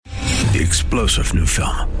the explosive new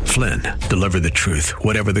film, Flynn, deliver the truth,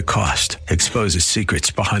 whatever the cost, exposes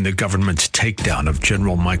secrets behind the government's takedown of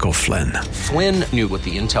General Michael Flynn. Flynn knew what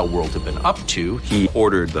the intel world had been up to. He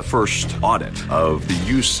ordered the first audit of the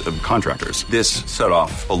use of contractors. This set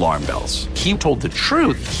off alarm bells. He told the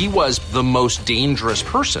truth. He was the most dangerous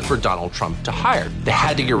person for Donald Trump to hire. They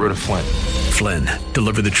had to get rid of Flynn. Flynn,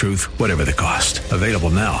 deliver the truth, whatever the cost. Available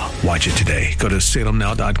now. Watch it today. Go to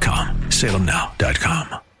salemnow.com.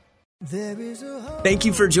 salemnow.com. Thank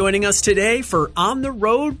you for joining us today for On the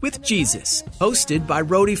Road with Jesus, hosted by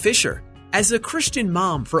Rhode Fisher. As a Christian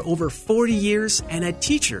mom for over 40 years and a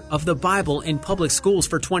teacher of the Bible in public schools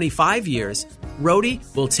for 25 years, Rhode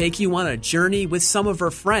will take you on a journey with some of her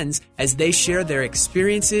friends as they share their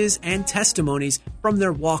experiences and testimonies from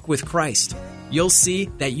their walk with Christ. You'll see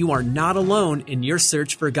that you are not alone in your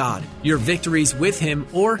search for God, your victories with Him,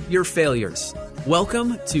 or your failures.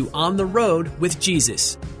 Welcome to On the Road with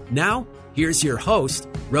Jesus. Now, here's your host,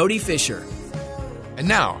 Rhode Fisher. And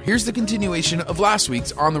now, here's the continuation of last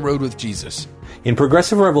week's On the Road with Jesus. In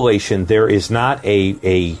progressive revelation, there is not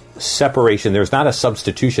a separation, there's not a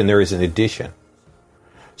substitution, there is an addition.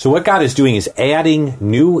 So what God is doing is adding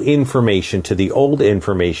new information to the old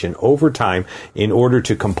information over time in order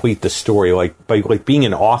to complete the story, like being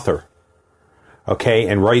an author, okay,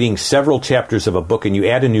 and writing several chapters of a book, and you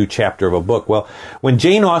add a new chapter of a book. Well, when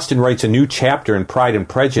Jane Austen writes a new chapter in Pride and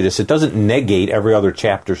Prejudice, it doesn't negate every other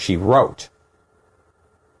chapter she wrote.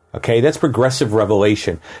 Okay, that's progressive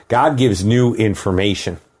revelation. God gives new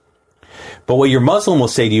information. But what your Muslim will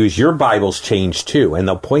say to you is your Bible's changed too, and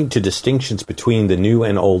they'll point to distinctions between the New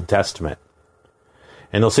and Old Testament.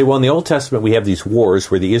 And they'll say, well, in the Old Testament we have these wars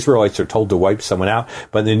where the Israelites are told to wipe someone out,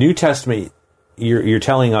 but in the New Testament you're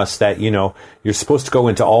telling us that, you're supposed to go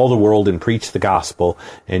into all the world and preach the gospel,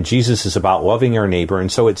 and Jesus is about loving our neighbor.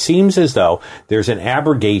 And so it seems as though there's an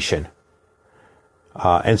abrogation.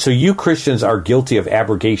 And so you Christians are guilty of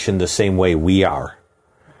abrogation the same way we are.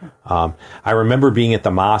 I remember being at the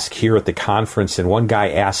mosque here at the conference, and one guy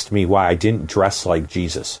asked me why I didn't dress like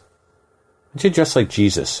Jesus. Why don't you dress like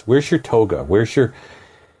Jesus? Where's your toga? Where's your,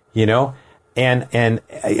 and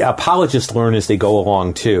apologists learn as they go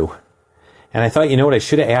along too. And I thought, what I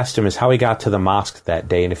should have asked him is how he got to the mosque that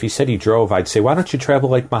day. And if he said he drove, I'd say, why don't you travel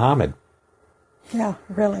like Muhammad? Yeah,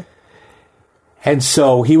 really. And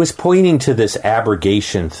so he was pointing to this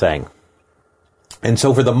abrogation thing. And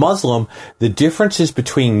so for the Muslim, the differences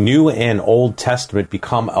between New and Old Testament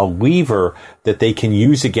become a lever that they can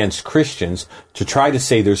use against Christians to try to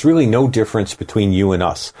say there's really no difference between you and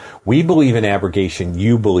us. We believe in abrogation.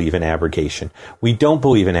 You believe in abrogation. We don't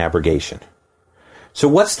believe in abrogation. So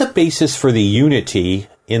what's the basis for the unity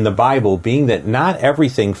in the Bible, being that not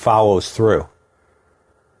everything follows through?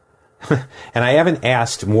 And I haven't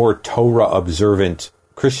asked more Torah-observant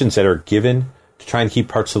Christians that are given to try and keep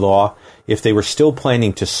parts of the law if they were still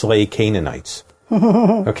planning to slay Canaanites.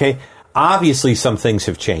 Okay? Obviously, some things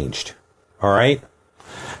have changed. All right?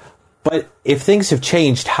 But if things have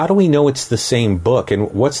changed, how do we know it's the same book? And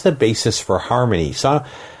what's the basis for harmony? So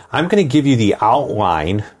I'm going to give you the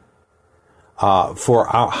outline for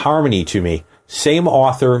harmony to me. Same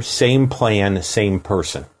author, same plan, same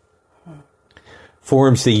person.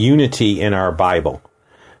 Forms the unity in our Bible.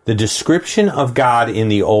 The description of God in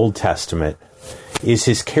the Old Testament is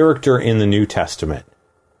his character in the New Testament.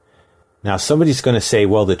 Now, somebody's going to say,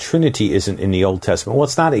 well, the Trinity isn't in the Old Testament. Well,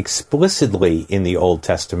 it's not explicitly in the Old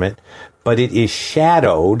Testament, but it is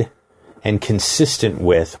shadowed and consistent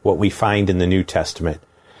with what we find in the New Testament.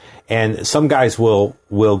 And some guys will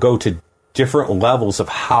go to different levels of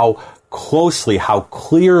how closely, how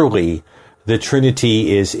clearly the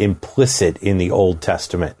Trinity is implicit in the Old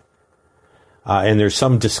Testament. And there's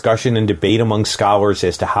some discussion and debate among scholars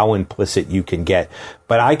as to how implicit you can get.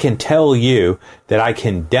 But I can tell you that I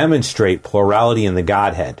can demonstrate plurality in the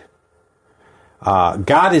Godhead.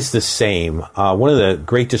 God is the same. One of the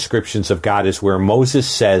great descriptions of God is where Moses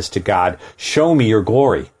says to God, show me your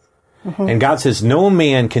glory. Mm-hmm. And God says, no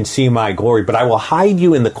man can see my glory, but I will hide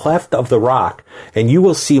you in the cleft of the rock, and you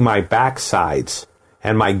will see my backsides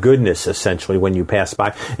and my goodness, essentially, when you pass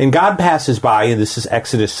by. And God passes by, and this is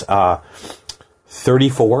Exodus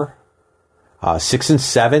 34, 6 and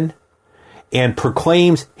 7, and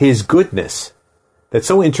proclaims his goodness. That's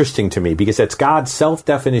so interesting to me, because that's God's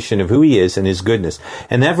self-definition of who he is and his goodness.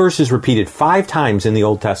 And that verse is repeated 5 times in the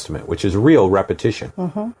Old Testament, which is real repetition,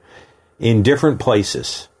 in different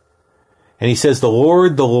places. And he says, the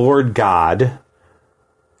Lord God,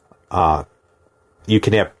 you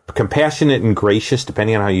can have compassionate and gracious,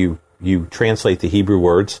 depending on how you translate the Hebrew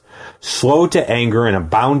words, slow to anger and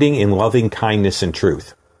abounding in loving kindness and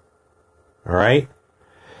truth. All right?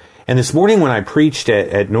 And this morning when I preached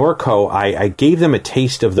at Norco, I gave them a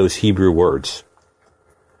taste of those Hebrew words.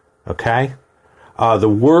 Okay? The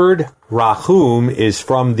word rahum is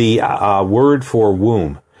from the word for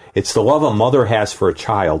womb. It's the love a mother has for a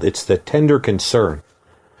child. It's the tender concern.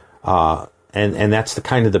 And that's the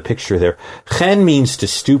kind of the picture there. Chen means to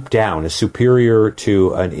stoop down, a superior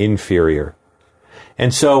to an inferior.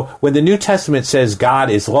 And so when the New Testament says God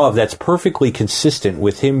is love, that's perfectly consistent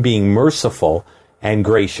with him being merciful and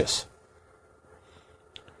gracious.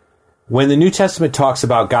 When the New Testament talks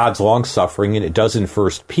about God's long-suffering, and it does in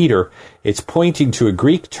 1 Peter, it's pointing to a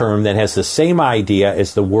Greek term that has the same idea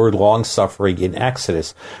as the word long-suffering in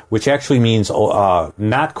Exodus, which actually means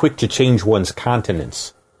not quick to change one's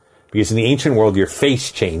countenance. Because in the ancient world, your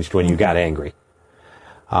face changed when you got angry.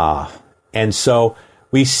 And so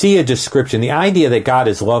we see a description. The idea that God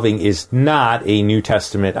is loving is not a New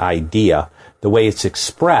Testament idea. The way it's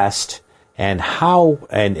expressed and how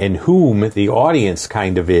and whom the audience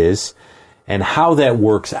kind of is and how that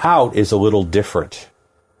works out is a little different.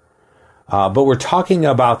 But we're talking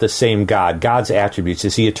about the same God, God's attributes.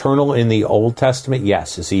 Is he eternal in the Old Testament?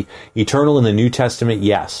 Yes. Is he eternal in the New Testament?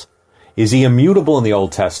 Yes. Is he immutable in the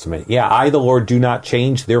Old Testament? Yeah, I, the Lord, do not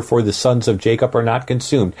change, therefore the sons of Jacob are not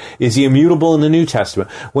consumed. Is he immutable in the New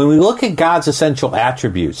Testament? When we look at God's essential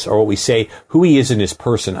attributes, or what we say, who he is in his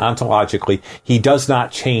person, ontologically, he does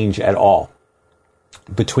not change at all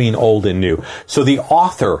between old and new. So the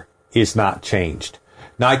author is not changed.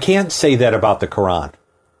 Now, I can't say that about the Quran.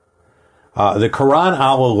 The Quran,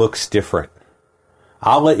 Allah looks different.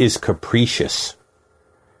 Allah is capricious.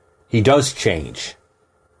 He does change.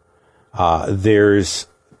 There's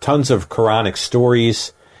tons of Quranic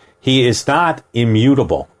stories. He is not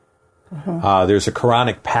immutable. There's a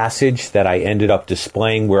Quranic passage that I ended up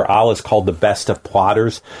displaying where Allah is called the best of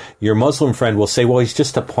plotters. Your Muslim friend will say, well, he's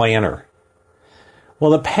just a planner.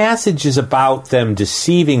 Well, the passage is about them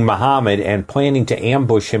deceiving Muhammad and planning to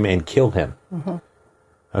ambush him and kill him.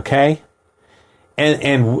 Okay?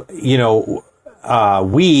 And you know,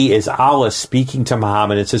 we, as Allah speaking to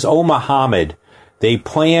Muhammad, it says, "O Muhammad, they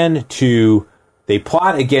plot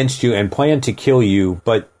against you and plan to kill you,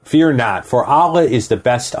 but fear not, for Allah is the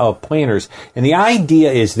best of planners." And the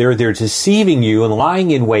idea is they're deceiving you and lying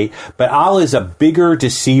in wait, but Allah is a bigger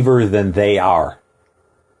deceiver than they are.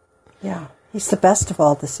 Yeah, he's the best of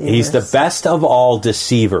all deceivers. He's the best of all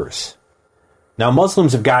deceivers. Now,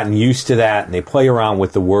 Muslims have gotten used to that, and they play around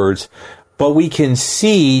with the words, but we can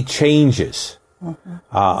see changes.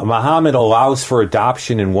 Muhammad allows for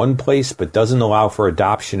adoption in one place, but doesn't allow for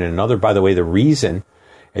adoption in another. By the way, the reason,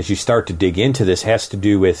 as you start to dig into this, has to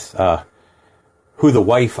do with who the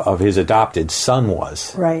wife of his adopted son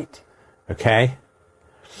was. Right. Okay?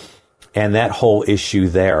 And that whole issue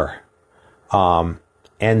there.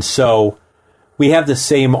 And so we have the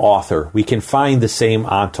same author. We can find the same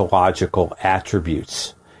ontological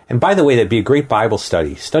attributes. And by the way, that'd be a great Bible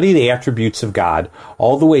study. Study the attributes of God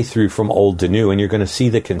all the way through from old to new, and you're going to see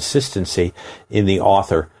the consistency in the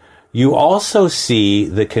author. You also see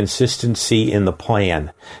the consistency in the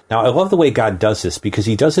plan. Now, I love the way God does this because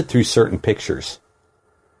he does it through certain pictures.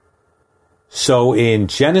 So in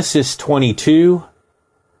Genesis 22,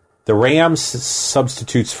 the ram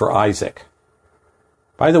substitutes for Isaac.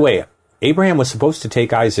 By the way, Abraham was supposed to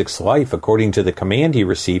take Isaac's life according to the command he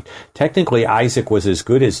received. Technically, Isaac was as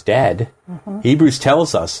good as dead. Hebrews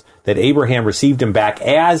tells us that Abraham received him back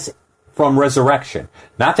as from resurrection.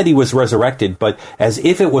 Not that he was resurrected, but as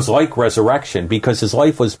if it was like resurrection, because his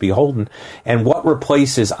life was beholden. And what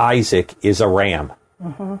replaces Isaac is a ram.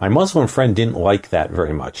 My Muslim friend didn't like that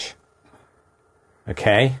very much.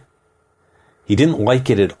 Okay? He didn't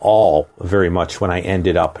like it at all very much when I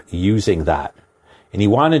ended up using that. And he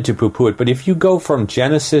wanted to poo-poo it. But if you go from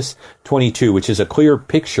Genesis 22, which is a clear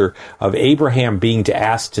picture of Abraham being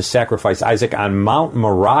asked to sacrifice Isaac on Mount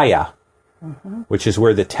Moriah, which is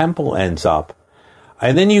where the temple ends up,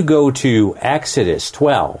 and then you go to Exodus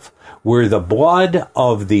 12, where the blood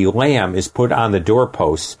of the lamb is put on the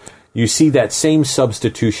doorposts, you see that same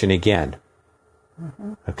substitution again.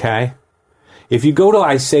 Okay? If you go to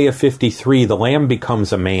Isaiah 53, the lamb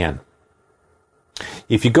becomes a man.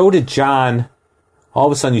 If you go to John, all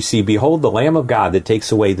of a sudden you see, behold, the Lamb of God that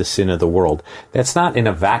takes away the sin of the world. That's not in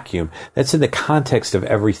a vacuum. That's in the context of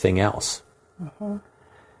everything else.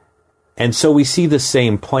 And so we see the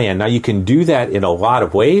same plan. Now you can do that in a lot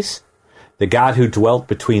of ways. The God who dwelt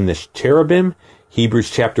between the cherubim, Hebrews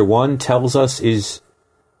chapter 1 tells us is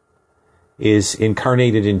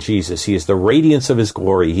incarnated in Jesus. He is the radiance of his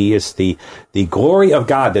glory. He is the glory of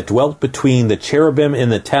God that dwelt between the cherubim in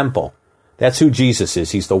the temple. That's who Jesus is.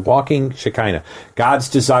 He's the walking Shekinah. God's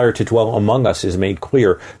desire to dwell among us is made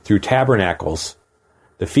clear through tabernacles,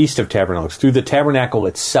 the Feast of Tabernacles, through the tabernacle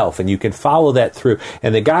itself. And you can follow that through.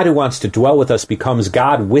 And the God who wants to dwell with us becomes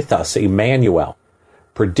God with us, Emmanuel.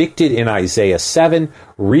 Predicted in Isaiah 7,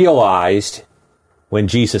 realized when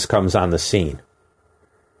Jesus comes on the scene.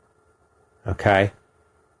 Okay?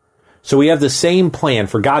 So we have the same plan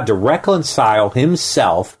for God to reconcile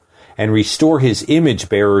himself and restore his image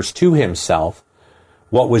bearers to himself.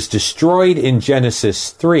 What was destroyed in Genesis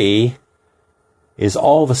 3 is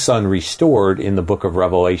all of a sudden restored in the book of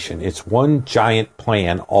Revelation. It's one giant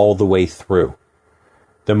plan all the way through.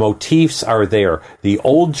 The motifs are there. The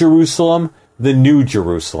old Jerusalem, the new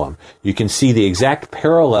Jerusalem. You can see the exact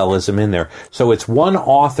parallelism in there. So it's one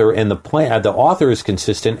author, and the author is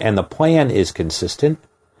consistent, and the plan is consistent,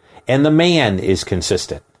 and the man is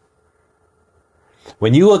consistent.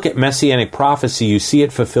 When you look at Messianic prophecy, you see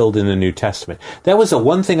it fulfilled in the New Testament. That was the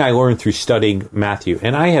one thing I learned through studying Matthew.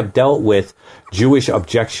 And I have dealt with Jewish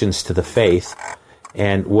objections to the faith.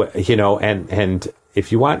 And, and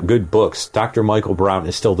if you want good books, Dr. Michael Brown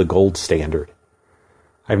is still the gold standard.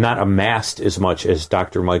 I've not amassed as much as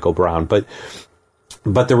Dr. Michael Brown, but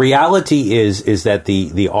the reality is that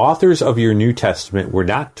the authors of your New Testament were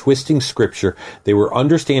not twisting Scripture. They were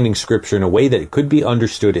understanding Scripture in a way that it could be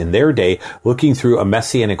understood in their day, looking through a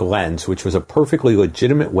messianic lens, which was a perfectly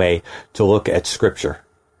legitimate way to look at Scripture.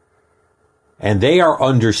 And they are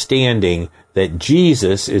understanding that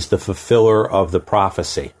Jesus is the fulfiller of the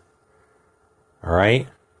prophecy. All right?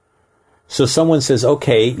 So someone says,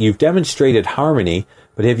 okay, you've demonstrated harmony,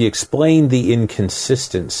 but have you explained the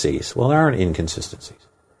inconsistencies? Well, there aren't inconsistencies.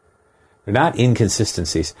 They're not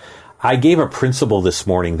inconsistencies. I gave a principle this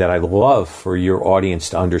morning that I love for your audience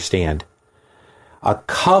to understand. A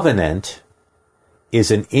covenant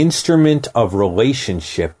is an instrument of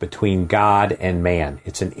relationship between God and man.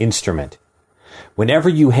 It's an instrument. Whenever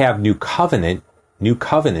you have new covenants,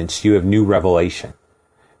 you have new revelation.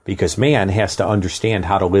 Because man has to understand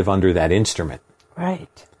how to live under that instrument.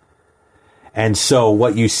 Right. And so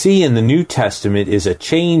what you see in the New Testament is a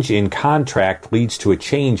change in contract leads to a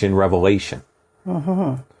change in revelation.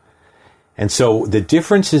 Mm-hmm. And so the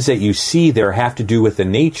differences that you see there have to do with the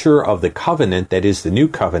nature of the covenant, that is the new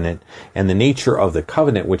covenant, and the nature of the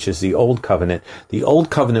covenant, which is the old covenant. The old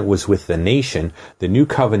covenant was with the nation. The new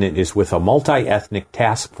covenant is with a multi-ethnic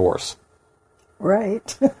task force.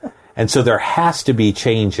 Right. And so there has to be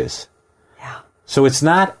changes. Yeah. So it's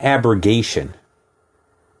not abrogation.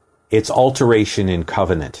 It's alteration in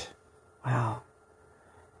covenant. Wow.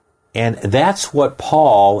 And that's what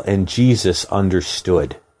Paul and Jesus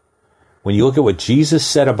understood. When you look at what Jesus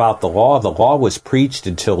said about the law was preached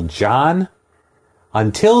until John.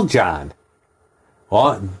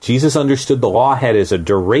 Well, Jesus understood the law had as a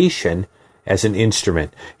duration, as an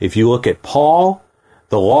instrument. If you look at Paul,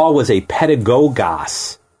 the law was a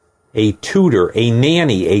pedagogos, a tutor, a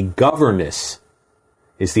nanny, a governess,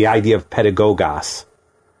 is the idea of pedagogos.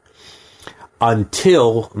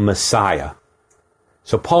 Until Messiah.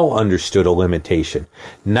 So Paul understood a limitation.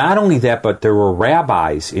 Not only that, but there were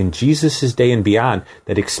rabbis in Jesus' day and beyond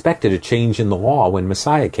that expected a change in the law when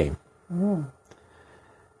Messiah came. Mm.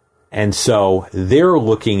 And so they're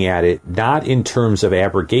looking at it not in terms of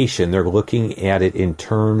abrogation, they're looking at it in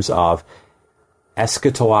terms of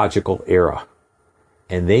eschatological era.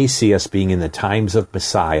 And they see us being in the times of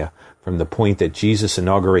Messiah from the point that Jesus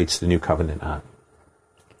inaugurates the new covenant on.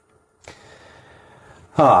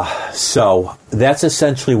 So that's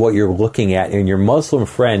essentially what you're looking at, and your Muslim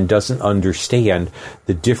friend doesn't understand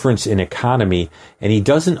the difference in economy, and he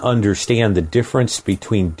doesn't understand the difference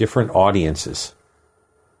between different audiences.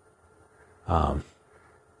 The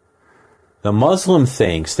Muslim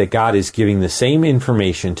thinks that God is giving the same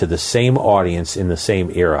information to the same audience in the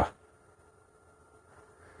same era.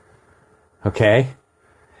 Okay?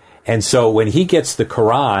 And so when he gets the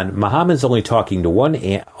Quran, Muhammad's only talking to one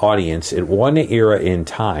audience at one era in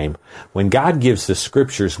time. When God gives the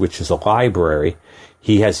scriptures, which is a library,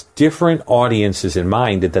 he has different audiences in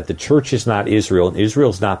mind, that the church is not Israel and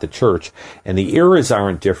Israel's not the church. And the eras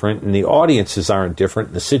aren't different and the audiences aren't different.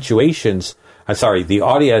 And the situations, the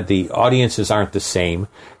audiences aren't the same.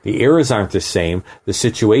 The eras aren't the same. The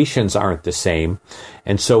situations aren't the same.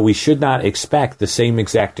 And so we should not expect the same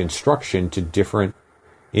exact instruction to different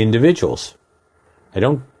individuals. I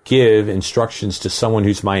don't give instructions to someone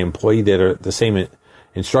who's my employee that are the same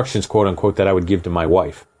instructions, quote unquote, that I would give to my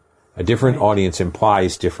wife. A different audience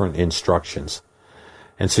implies different instructions.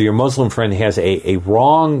 And so your Muslim friend has a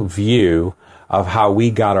wrong view of how we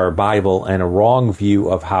got our Bible and a wrong view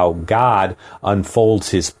of how God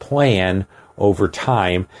unfolds his plan over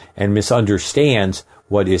time and misunderstands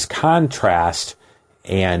what is contrast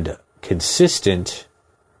and consistent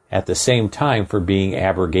at the same time for being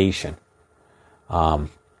abrogation. And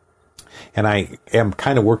I am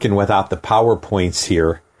kind of working without the PowerPoints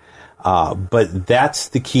here, but that's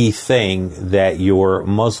the key thing that your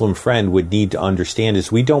Muslim friend would need to understand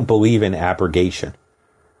is we don't believe in abrogation.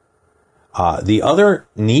 The other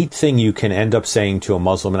neat thing you can end up saying to a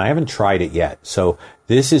Muslim, and I haven't tried it yet, so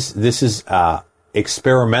this is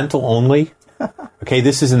experimental only. Okay,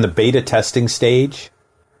 this is in the beta testing stage.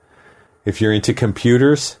 If you're into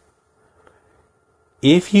computers,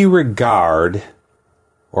 if you regard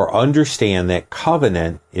or understand that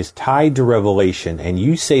covenant is tied to revelation, and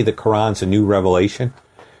you say the Quran's a new revelation,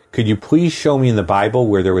 could you please show me in the Bible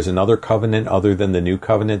where there was another covenant other than the new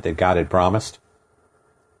covenant that God had promised?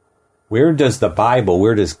 Where does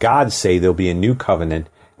God say there'll be a new covenant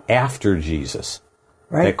after Jesus?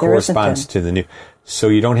 Right, that corresponds to the new. So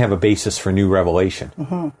you don't have a basis for new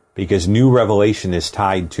revelation, because new revelation is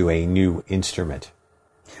tied to a new instrument.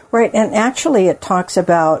 Right, and actually it talks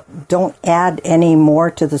about don't add any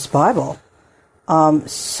more to this Bible.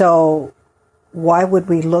 So why would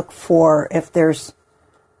we look for, if there's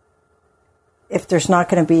not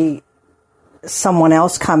going to be someone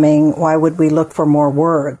else coming, why would we look for more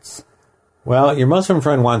words? Well, your Muslim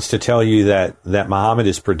friend wants to tell you that Muhammad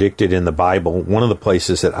is predicted in the Bible. One of the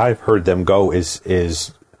places that I've heard them go is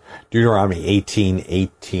Deuteronomy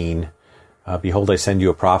 18:18. Behold, I send you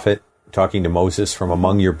a prophet, talking to Moses, from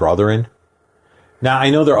among your brethren. Now, I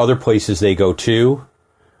know there are other places they go to,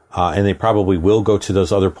 and they probably will go to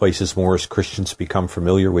those other places more as Christians become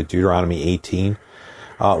familiar with Deuteronomy 18.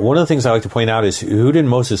 One of the things I like to point out is, who did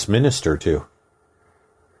Moses minister to?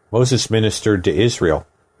 Moses ministered to Israel.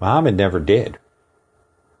 Muhammad never did.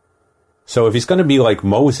 So if he's going to be like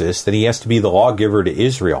Moses, then he has to be the lawgiver to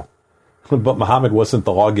Israel. But Muhammad wasn't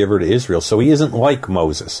the lawgiver to Israel, so he isn't like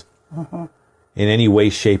Moses in any way,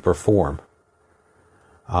 shape, or form.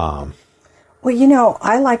 Well,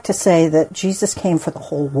 I like to say that Jesus came for the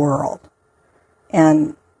whole world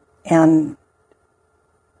and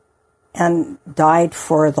died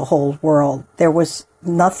for the whole world. There was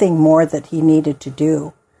nothing more that he needed to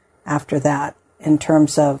do after that, in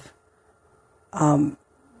terms of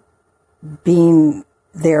being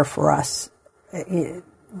there for us.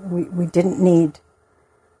 We didn't need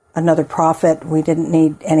another prophet. We didn't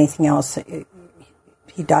need anything else.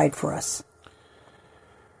 He died for us.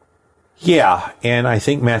 Yeah, and I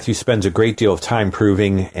think Matthew spends a great deal of time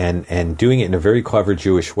proving and doing it in a very clever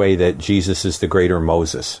Jewish way that Jesus is the greater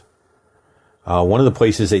Moses. One of the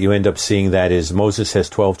places that you end up seeing that is Moses has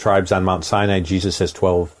 12 tribes on Mount Sinai. Jesus has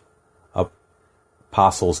 12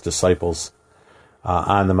 apostles, disciples,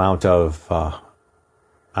 on the mount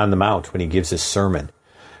when he gives his sermon.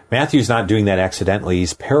 Matthew's not doing that accidentally.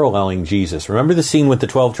 He's paralleling Jesus. Remember the scene with the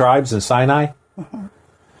 12 tribes in Sinai?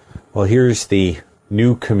 Well, here's the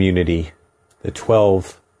new community, the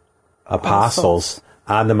 12 apostles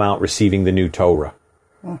on the mount receiving the new Torah.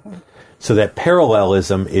 So that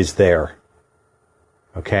parallelism is there.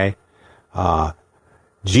 Okay?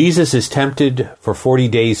 Jesus is tempted for 40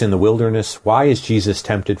 days in the wilderness. Why is Jesus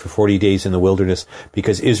tempted for 40 days in the wilderness?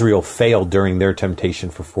 Because Israel failed during their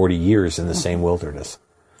temptation for 40 years in the same wilderness.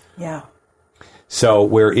 Yeah. So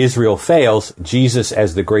where Israel fails, Jesus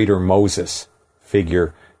as the greater Moses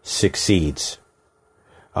figure succeeds.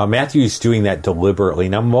 Matthew's doing that deliberately.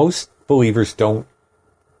 Now, most believers don't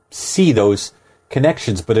see those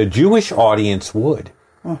connections, but a Jewish audience would.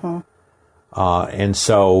 And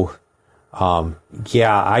so...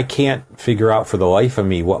 I can't figure out for the life of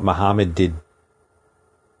me what Muhammad did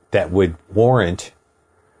that would warrant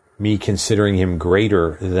me considering him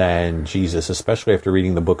greater than Jesus, especially after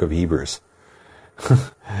reading the book of Hebrews.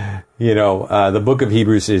 The book of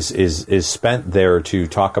Hebrews is spent there to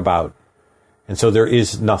talk about, and so there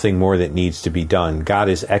is nothing more that needs to be done. God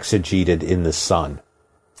is exegeted in the Son.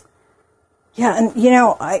 Yeah, and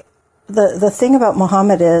The thing about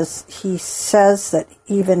Muhammad is he says that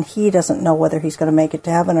even he doesn't know whether he's going to make it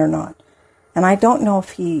to heaven or not. And I don't know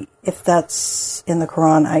if that's in the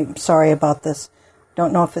Quran. I'm sorry about this. I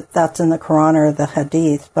don't know if that's in the Quran or the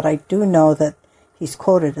Hadith, but I do know that he's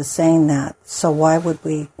quoted as saying that. So why would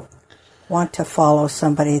we want to follow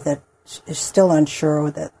somebody that is still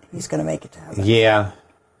unsure that he's going to make it to heaven? Yeah.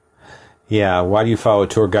 Why do you follow a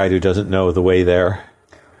tour guide who doesn't know the way there?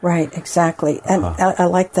 Right, exactly. And I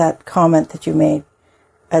like that comment that you made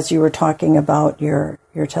as you were talking about your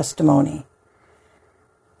testimony.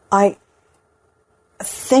 I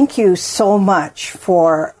thank you so much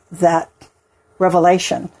for that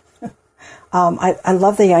revelation. I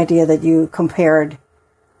love the idea that you compared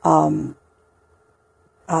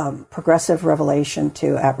progressive revelation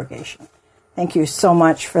to abrogation. Thank you so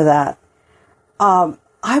much for that.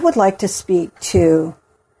 I would like to speak to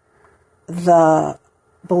the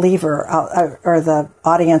believer or the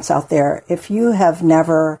audience out there. If you have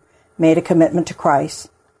never made a commitment to Christ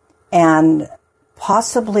and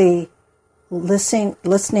possibly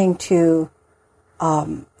listening to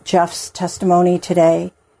Jeff's testimony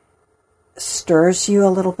today stirs you a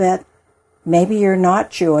little bit, maybe you're not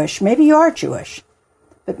Jewish, maybe you are Jewish,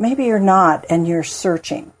 but maybe you're not and you're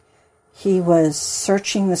searching. He was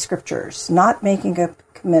searching the scriptures, not making a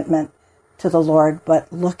commitment to the Lord,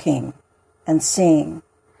 but looking and seeing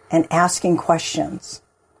and asking questions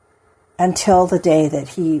until the day that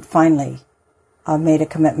he finally made a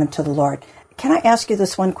commitment to the Lord. Can I ask you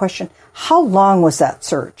this one question? How long was that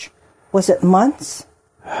search? Was it months?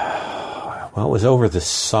 Well, it was over the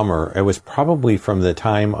summer. It was probably from the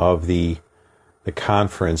time of the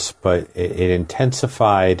conference, but it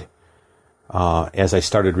intensified as I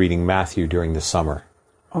started reading Matthew during the summer.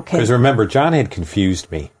 Okay. Because remember, John had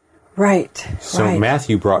confused me. Right. So right.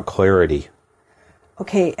 Matthew brought clarity.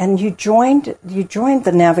 Okay, and you joined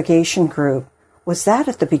the navigation group. Was that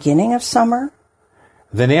at the beginning of summer?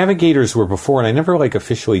 The navigators were before, and I never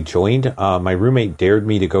officially joined. My roommate dared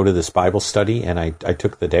me to go to this Bible study, and I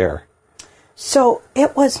took the dare. So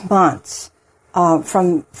it was months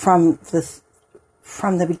from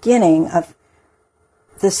the beginning of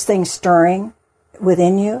this thing stirring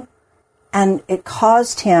within you, and it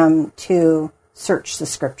caused him to search the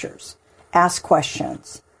scriptures, ask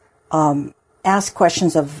questions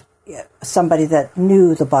of somebody that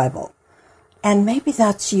knew the Bible. And maybe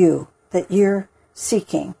that's you, that you're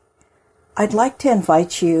seeking. I'd like to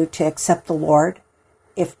invite you to accept the Lord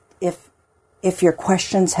if your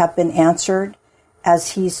questions have been answered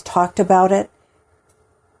as he's talked about it.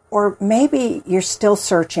 Or maybe you're still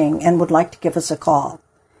searching and would like to give us a call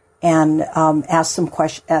and ask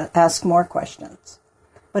more questions.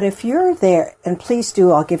 But if you're there, and please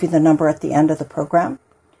do, I'll give you the number at the end of the program.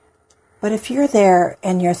 But if you're there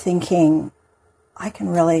and you're thinking, I can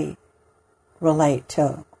really relate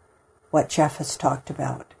to what Jeff has talked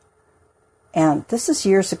about. And this is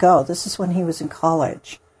years ago. This is when he was in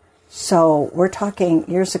college. So we're talking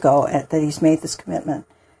years ago that he's made this commitment.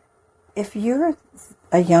 If you're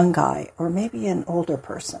a young guy or maybe an older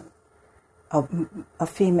person, a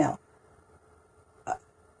female,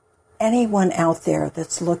 anyone out there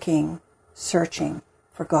that's looking, searching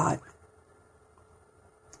for God,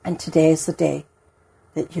 and today is the day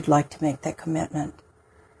that you'd like to make that commitment,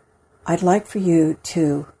 I'd like for you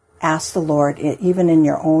to ask the Lord, even in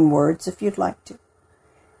your own words, if you'd like to.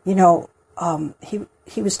 You know,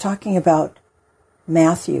 he was talking about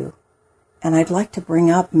Matthew, and I'd like to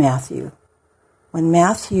bring up Matthew. When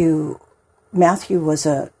Matthew was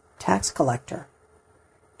a tax collector,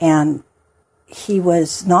 and he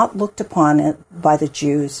was not looked upon by the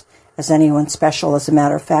Jews as anyone special. As a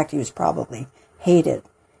matter of fact, he was probably hated.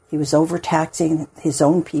 He was overtaxing his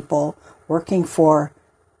own people, working for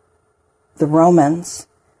the Romans,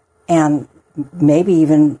 and maybe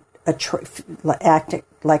even acting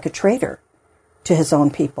like a traitor to his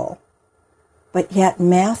own people. But yet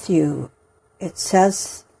Matthew, it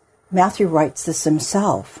says, Matthew writes this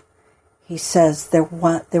himself. He says, there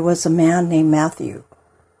was a man named Matthew.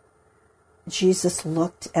 Jesus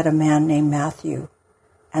looked at a man named Matthew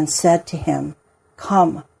and said to him,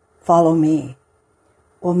 "Come, follow me."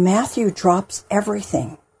 Well, Matthew drops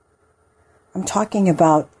everything. I'm talking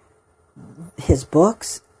about his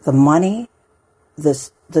books, the money,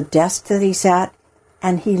 the desk that he's at,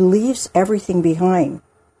 and he leaves everything behind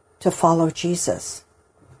to follow Jesus.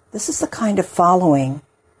 This is the kind of following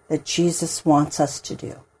that Jesus wants us to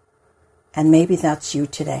do. And maybe that's you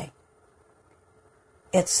today.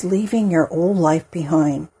 It's leaving your old life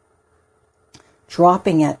behind,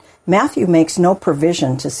 dropping it. Matthew makes no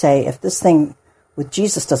provision to say, if this thing with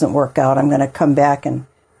Jesus doesn't work out, I'm going to come back and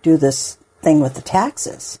do this thing with the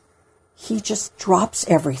taxes. He just drops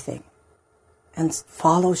everything and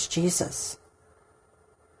follows Jesus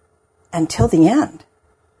until the end.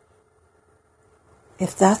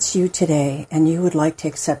 If that's you today and you would like to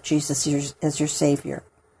accept Jesus as your Savior,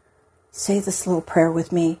 say this little prayer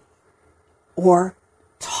with me, or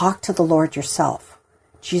talk to the Lord yourself.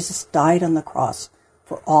 Jesus died on the cross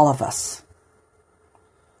for all of us.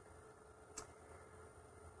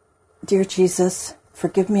 Dear Jesus,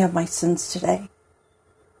 forgive me of my sins today,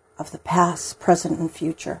 of the past, present, and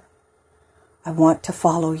future. I want to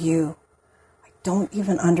follow you. I don't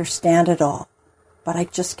even understand it all, but I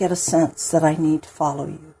just get a sense that I need to follow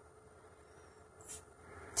you.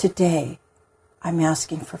 Today, I'm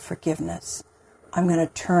asking for forgiveness. I'm going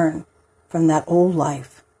to turn from that old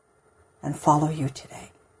life and follow you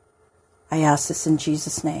today. I ask this in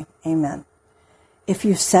Jesus' name. Amen. If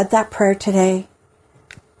you said that prayer today,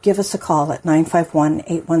 give us a call at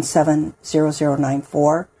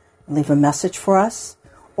 951-817-0094 and leave a message for us.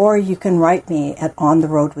 Or you can write me at On the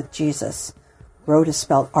Road with Jesus. Rhode is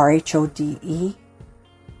spelled R-H-O-D-E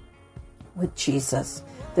with Jesus.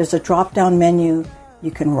 There's a drop-down menu.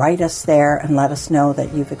 You can write us there and let us know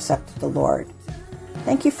that you've accepted the Lord.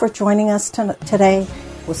 Thank you for joining us today.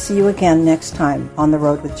 We'll see you again next time on the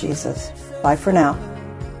Road with Jesus. Bye for now.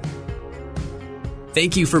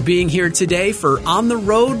 Thank you for being here today for On the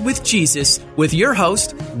Road with Jesus with your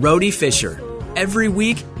host, Rhode Fisher. Every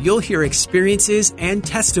week, you'll hear experiences and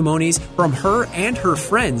testimonies from her and her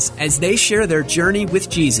friends as they share their journey with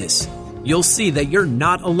Jesus. You'll see that you're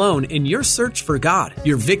not alone in your search for God,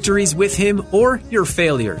 your victories with Him, or your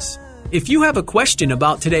failures. If you have a question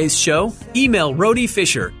about today's show, email Rhode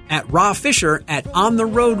Fisher at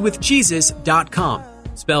rawfisher@ontheroadwithjesus.com.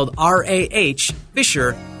 Spelled R-A-H,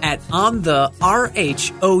 Fisher at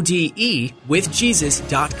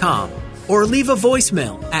ontheRHODE-with-Jesus.com. Or leave a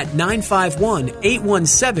voicemail at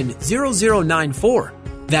 951-817-0094.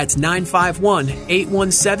 That's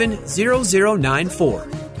 951-817-0094.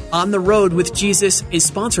 On the Road with Jesus is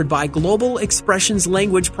sponsored by Global Expressions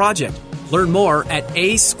Language Project. Learn more at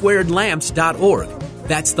asquaredlamps.org.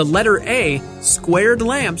 That's the letter A,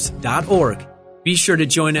 squaredlamps.org. Be sure to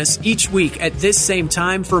join us each week at this same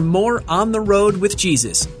time for more On the Road with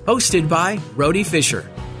Jesus, hosted by Rhode Fisher.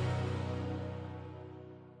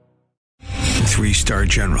 3-star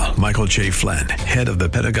General Michael J. Flynn, head of the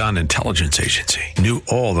Pentagon Intelligence Agency, knew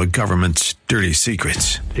all the government's dirty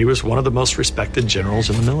secrets. He was one of the most respected generals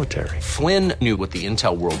in the military. Flynn knew what the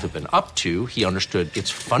intel world had been up to. He understood its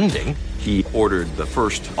funding. He ordered the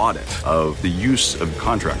first audit of the use of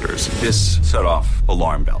contractors. This set off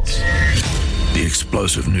alarm bells. The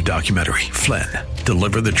explosive new documentary, Flynn,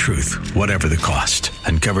 Deliver the Truth, Whatever the Cost,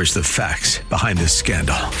 uncovers the facts behind this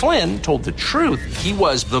scandal. Flynn told the truth. He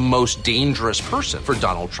was the most dangerous person for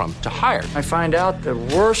Donald Trump to hire. I find out the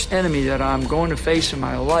worst enemy that I'm going to face in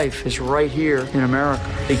my life is right here in America.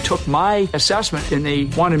 They took my assessment and they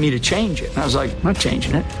wanted me to change it. And I was like, I'm not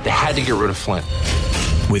changing it. They had to get rid of Flynn.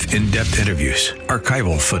 With in-depth interviews,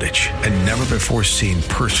 archival footage, and never-before-seen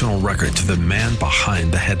personal records of the man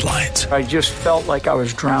behind the headlines. I just felt like I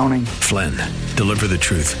was drowning. Flynn, Deliver the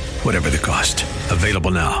Truth, Whatever the Cost.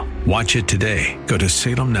 Available now. Watch it today. Go to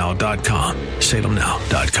salemnow.com.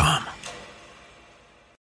 salemnow.com.